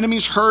when our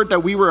enemies heard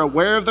that we were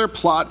aware of their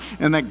plot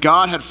and that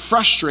God had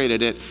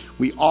frustrated it,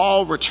 we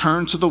all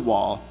returned to the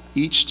wall,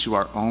 each to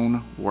our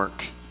own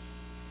work.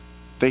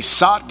 They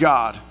sought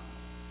God.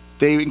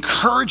 They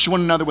encouraged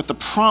one another with the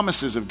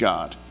promises of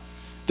God.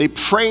 They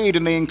prayed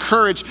and they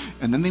encouraged,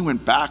 and then they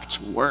went back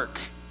to work.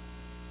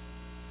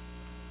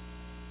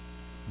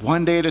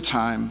 One day at a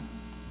time,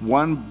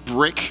 one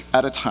brick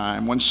at a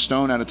time, one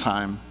stone at a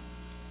time,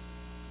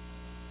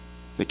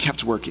 they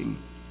kept working.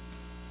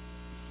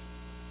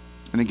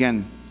 And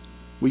again,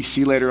 we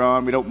see later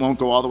on, we won't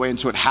go all the way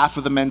into it, half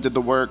of the men did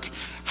the work,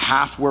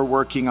 half were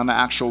working on the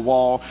actual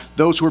wall.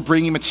 Those who were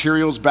bringing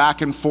materials back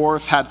and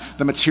forth had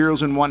the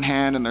materials in one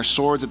hand and their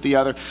swords at the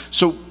other.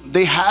 So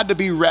they had to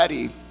be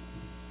ready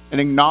and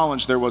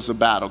acknowledge there was a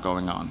battle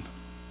going on.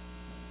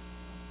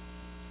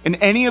 In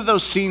any of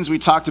those scenes we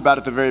talked about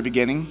at the very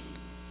beginning,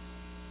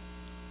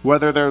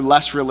 whether they're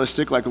less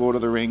realistic like Lord of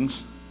the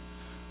Rings,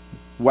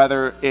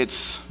 whether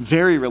it's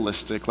very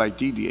realistic like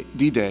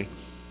D-Day,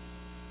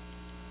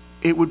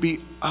 it would be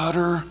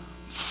utter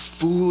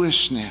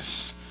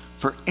foolishness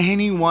for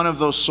any one of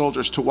those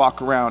soldiers to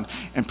walk around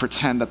and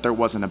pretend that there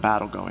wasn't a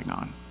battle going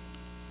on.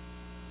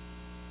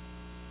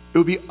 It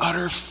would be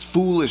utter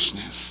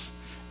foolishness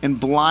and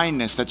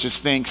blindness that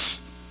just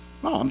thinks,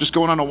 oh, I'm just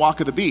going on a walk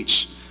of the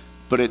beach.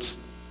 But it's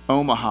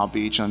Omaha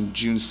Beach on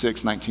June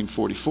 6,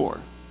 1944.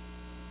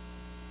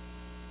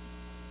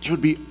 It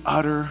would be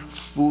utter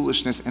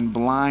foolishness and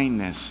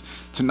blindness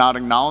to not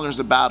acknowledge there's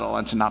a battle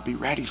and to not be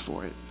ready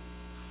for it.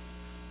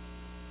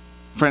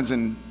 Friends,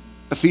 in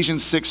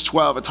Ephesians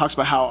 6:12, it talks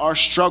about how our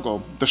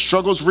struggle, the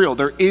struggle's real.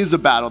 There is a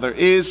battle. There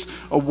is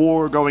a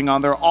war going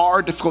on. There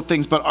are difficult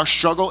things, but our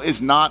struggle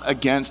is not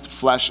against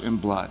flesh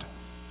and blood.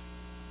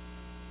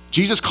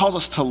 Jesus calls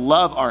us to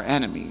love our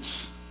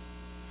enemies,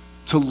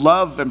 to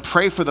love and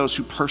pray for those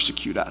who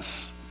persecute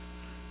us.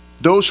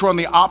 Those who are on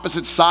the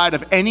opposite side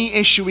of any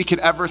issue we could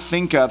ever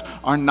think of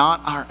are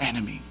not our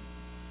enemy.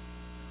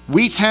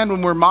 We tend,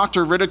 when we're mocked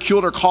or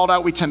ridiculed or called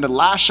out, we tend to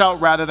lash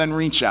out rather than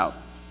reach out.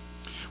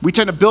 We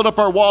tend to build up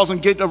our walls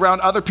and get around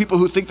other people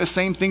who think the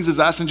same things as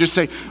us and just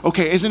say,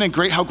 okay, isn't it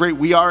great how great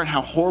we are and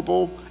how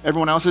horrible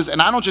everyone else is?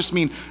 And I don't just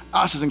mean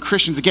us as in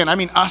Christians. Again, I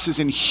mean us as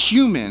in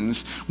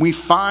humans. We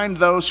find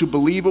those who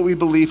believe what we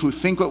believe, who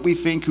think what we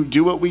think, who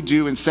do what we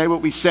do and say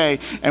what we say,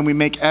 and we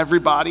make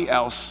everybody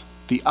else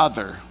the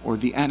other or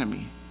the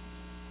enemy.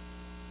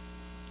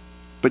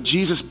 But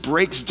Jesus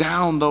breaks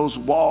down those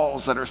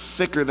walls that are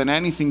thicker than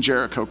anything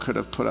Jericho could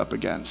have put up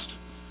against.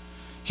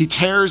 He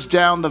tears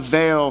down the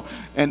veil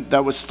and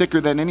that was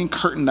thicker than any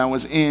curtain that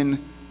was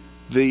in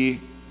the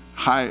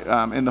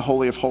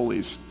Holy of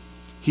Holies.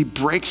 He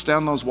breaks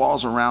down those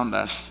walls around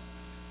us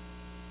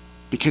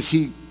because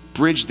he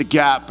bridged the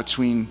gap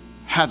between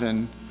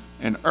heaven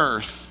and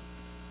earth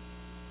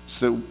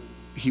so that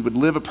he would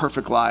live a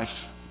perfect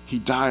life. He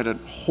died a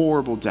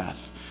horrible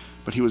death,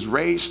 but he was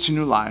raised to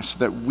new life so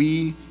that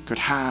we could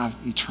have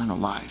eternal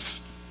life.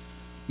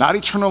 Not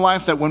eternal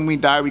life that when we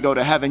die we go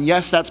to heaven.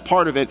 Yes, that's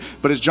part of it,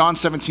 but as John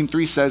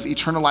 17:3 says,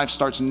 eternal life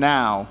starts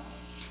now.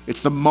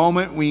 It's the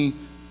moment we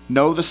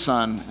know the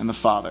Son and the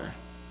Father.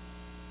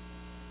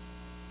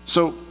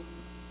 So,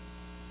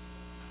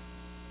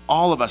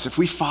 all of us, if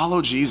we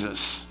follow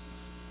Jesus,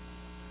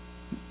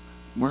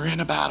 we're in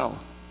a battle.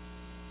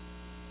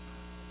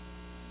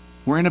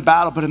 We're in a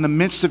battle, but in the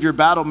midst of your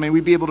battle, may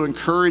we be able to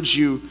encourage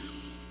you.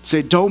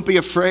 Say, don't be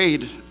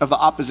afraid of the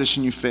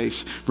opposition you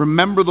face.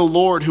 Remember the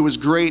Lord who is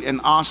great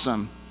and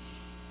awesome.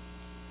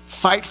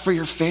 Fight for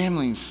your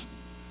families,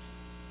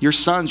 your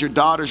sons, your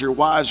daughters, your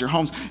wives, your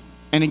homes.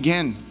 And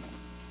again,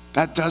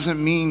 that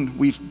doesn't mean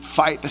we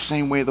fight the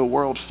same way the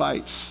world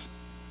fights.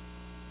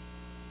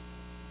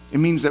 It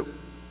means that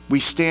we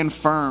stand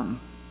firm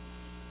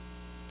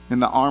in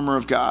the armor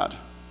of God,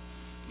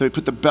 that we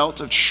put the belt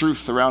of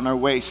truth around our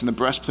waist and the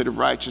breastplate of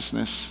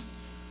righteousness,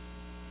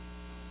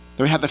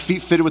 that we have the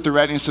feet fitted with the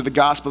readiness of the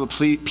gospel of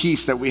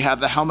peace, that we have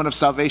the helmet of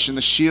salvation,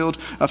 the shield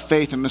of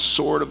faith, and the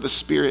sword of the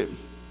Spirit.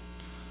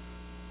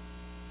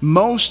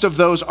 Most of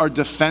those are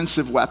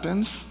defensive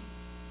weapons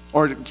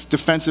or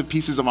defensive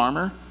pieces of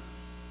armor.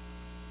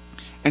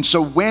 And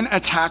so when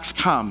attacks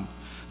come,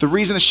 the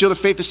reason the shield of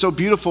faith is so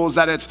beautiful is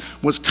that it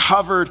was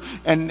covered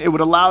and it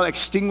would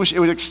extinguish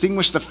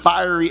the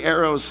fiery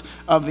arrows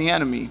of the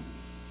enemy.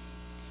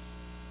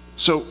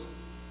 So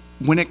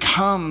when it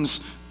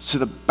comes to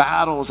the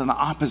battles and the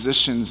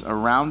oppositions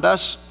around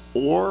us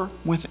or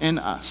within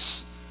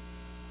us,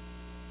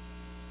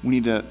 we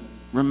need to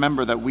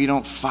remember that we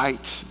don't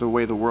fight the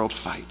way the world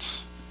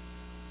fights.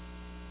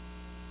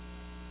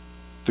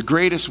 The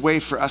greatest way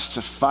for us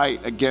to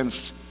fight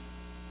against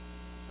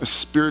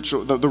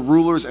the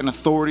rulers and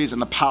authorities and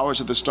the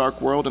powers of this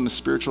dark world and the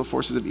spiritual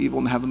forces of evil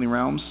in the heavenly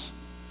realms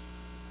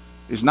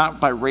is not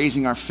by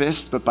raising our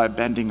fists, but by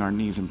bending our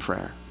knees in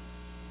prayer.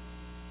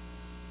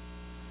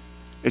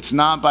 It's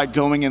not by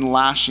going and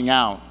lashing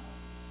out.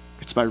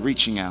 It's by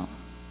reaching out.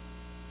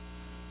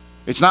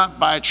 It's not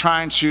by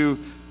trying to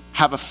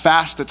have a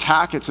fast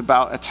attack. It's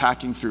about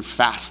attacking through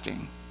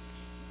fasting.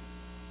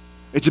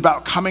 It's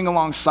about coming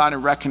alongside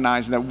and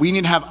recognizing that we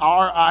need to have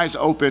our eyes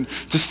open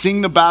to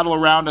seeing the battle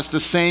around us the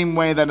same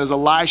way that as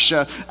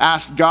Elisha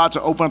asked God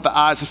to open up the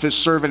eyes of his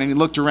servant, and he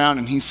looked around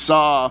and he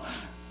saw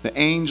the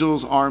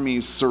angels'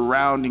 armies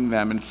surrounding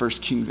them in 2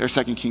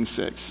 Kings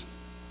 6.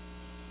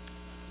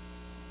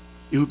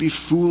 It would be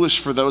foolish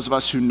for those of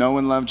us who know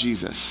and love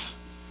Jesus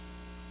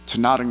to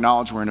not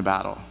acknowledge we're in a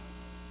battle.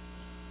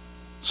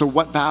 So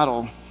what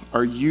battle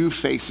are you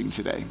facing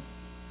today?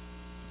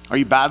 Are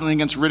you battling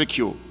against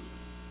ridicule?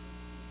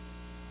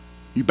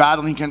 Are you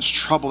battling against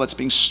trouble that's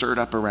being stirred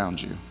up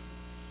around you?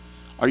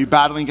 Are you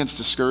battling against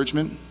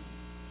discouragement?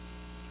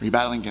 Are you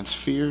battling against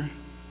fear?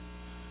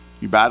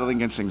 Are you battling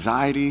against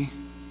anxiety?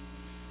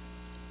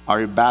 Are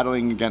you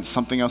battling against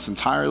something else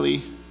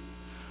entirely?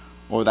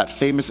 Or that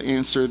famous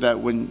answer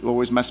that would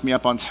always mess me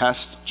up on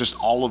tests, just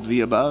all of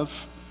the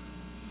above?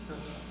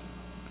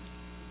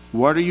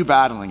 What are you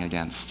battling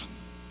against?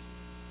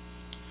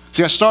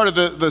 See, I started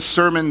the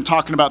sermon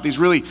talking about these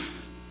really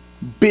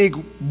big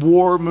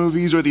war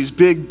movies or these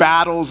big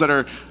battles that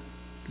are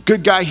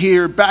good guy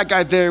here, bad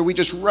guy there. We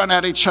just run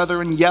at each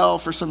other and yell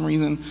for some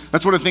reason.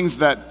 That's one of the things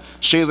that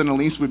Shayla and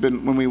Elise,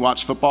 when we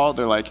watch football,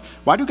 they're like,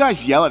 why do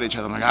guys yell at each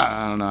other? I'm like,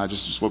 I don't know,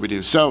 just what we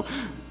do. So,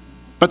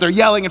 but they're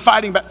yelling and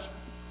fighting. But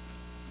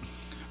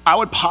I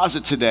would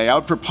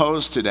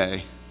propose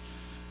today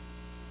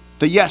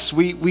that yes,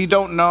 we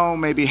don't know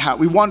maybe how,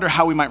 we wonder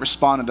how we might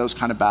respond to those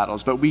kind of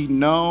battles, but we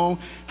know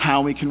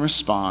how we can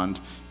respond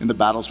in the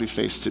battles we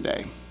face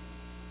today.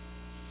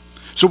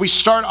 So we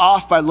start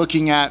off by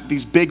looking at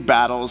these big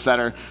battles that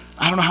are,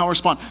 I don't know how to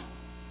respond,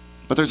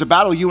 but there's a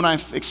battle you and I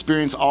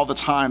experience all the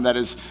time that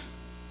is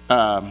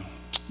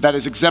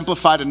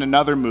exemplified in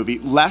another movie,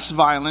 less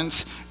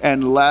violent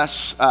and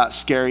less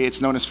scary.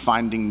 It's known as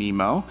Finding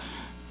Nemo.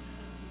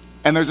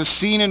 And there's a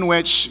scene in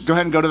which, go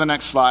ahead and go to the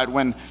next slide,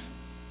 when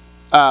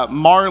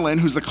Marlin,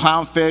 who's the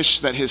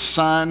clownfish that his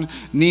son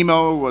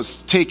Nemo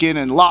was taken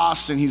and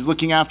lost, and he's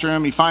looking after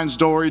him. He finds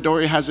Dory.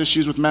 Dory has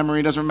issues with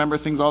memory, doesn't remember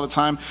things all the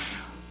time.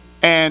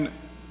 And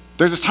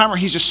there's this time where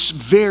he's just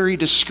very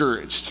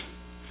discouraged.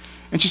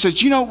 And she says,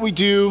 do you know what we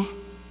do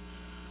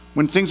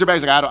when things are bad?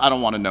 He's like, I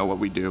don't want to know what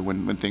we do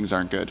when things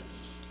aren't good.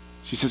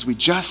 She says, we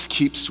just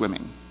keep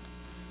swimming.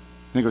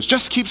 And he goes,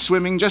 just keep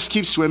swimming,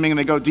 and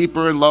they go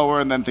deeper and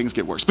lower, and then things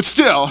get worse. But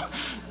still,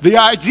 the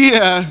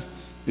idea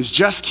is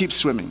just keep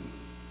swimming.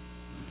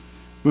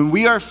 When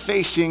we are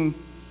facing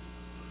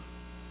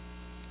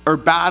or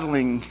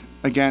battling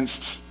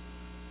against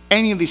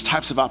any of these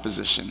types of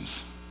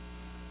oppositions,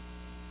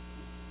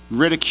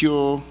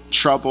 ridicule,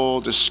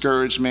 trouble,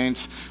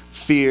 discouragement,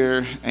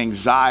 fear,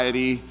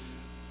 anxiety,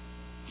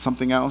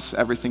 something else,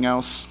 everything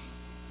else,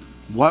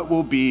 what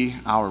will be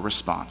our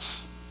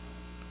response?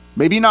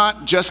 Maybe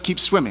not just keep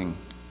swimming,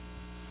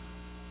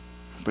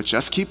 but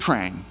just keep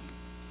praying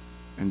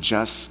and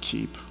just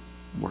keep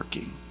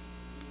working.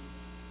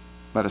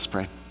 Let us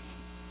pray.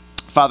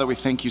 Father, we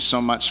thank you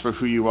so much for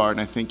who you are, and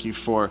I thank you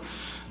for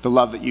the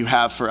love that you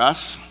have for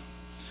us.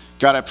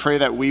 God, I pray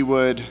that we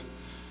would,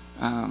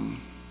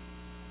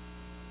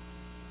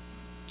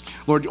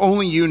 Lord,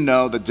 only you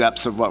know the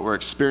depths of what we're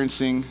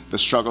experiencing, the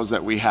struggles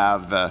that we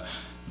have,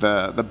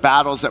 the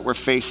battles that we're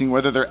facing,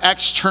 whether they're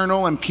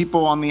external and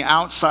people on the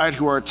outside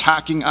who are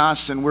attacking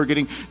us and we're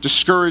getting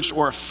discouraged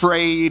or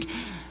afraid,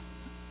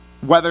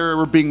 whether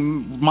we're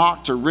being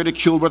mocked or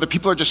ridiculed, whether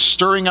people are just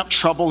stirring up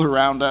trouble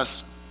around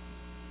us,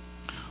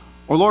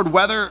 or Lord,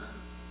 whether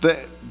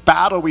the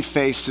battle we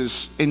face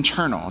is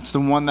internal. It's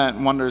the one that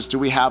wonders, do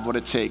we have what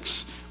it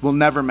takes? We'll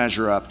never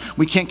measure up.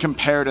 We can't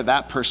compare to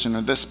that person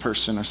or this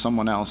person or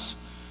someone else.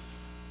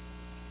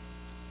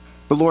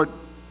 But Lord,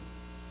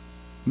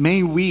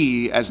 may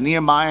we, as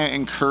Nehemiah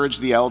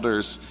encouraged the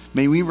elders,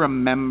 may we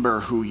remember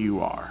who you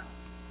are.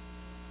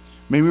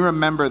 May we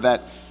remember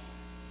that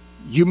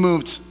you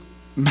moved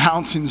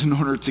mountains in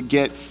order to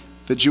get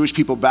the Jewish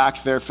people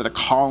back there for the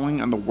calling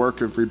and the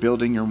work of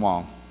rebuilding your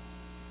wall.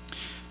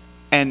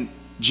 And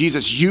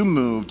Jesus, you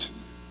moved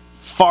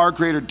far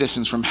greater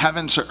distance from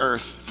heaven to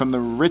earth, from the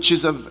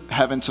riches of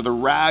heaven to the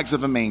rags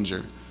of a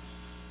manger,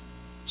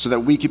 so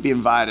that we could be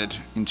invited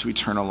into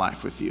eternal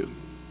life with you.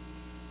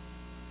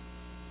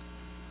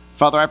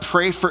 Father, I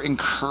pray for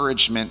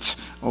encouragement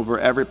over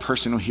every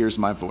person who hears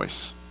my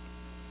voice.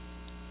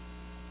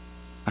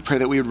 I pray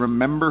that we would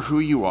remember who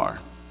you are,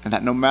 and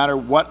that no matter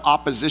what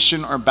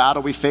opposition or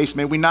battle we face,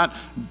 may we not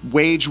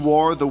wage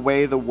war the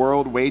way the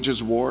world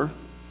wages war.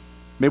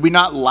 May we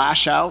not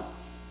lash out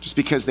just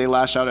because they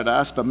lash out at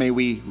us, but may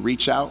we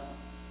reach out.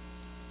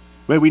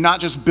 May we not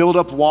just build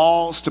up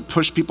walls to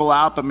push people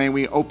out, but may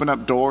we open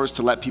up doors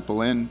to let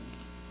people in.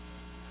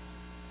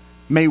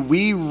 May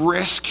we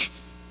risk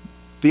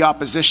the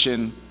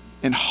opposition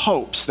in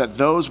hopes that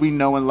those we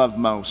know and love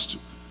most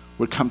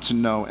would come to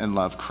know and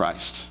love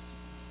Christ.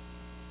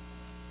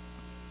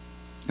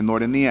 And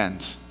Lord, in the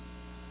end,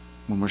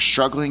 when we're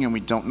struggling and we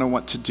don't know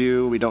what to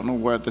do, we don't know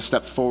where the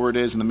step forward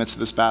is in the midst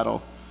of this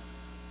battle,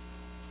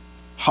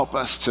 help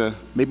us to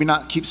maybe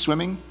not keep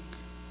swimming,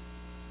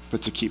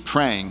 but to keep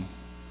praying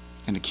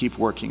and to keep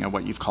working at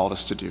what you've called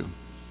us to do.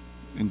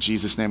 In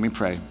Jesus' name we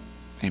pray.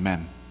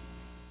 Amen.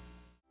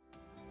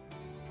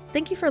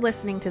 Thank you for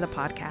listening to the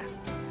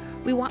podcast.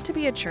 We want to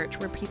be a church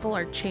where people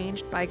are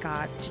changed by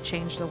God to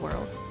change the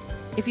world.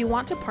 If you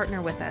want to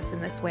partner with us in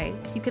this way,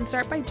 you can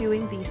start by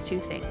doing these two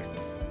things.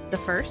 The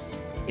first,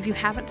 if you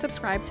haven't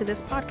subscribed to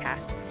this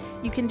podcast,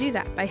 you can do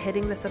that by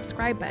hitting the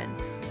subscribe button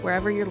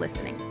wherever you're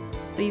listening,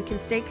 so you can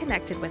stay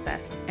connected with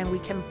us and we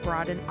can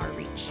broaden our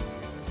reach.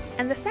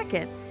 And the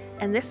second,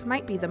 and this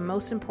might be the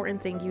most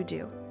important thing you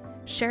do,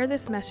 share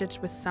this message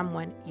with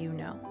someone you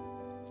know.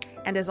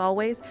 And as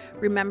always,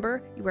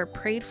 remember you are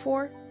prayed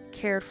for,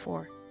 cared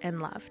for,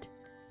 and loved.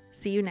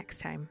 See you next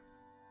time.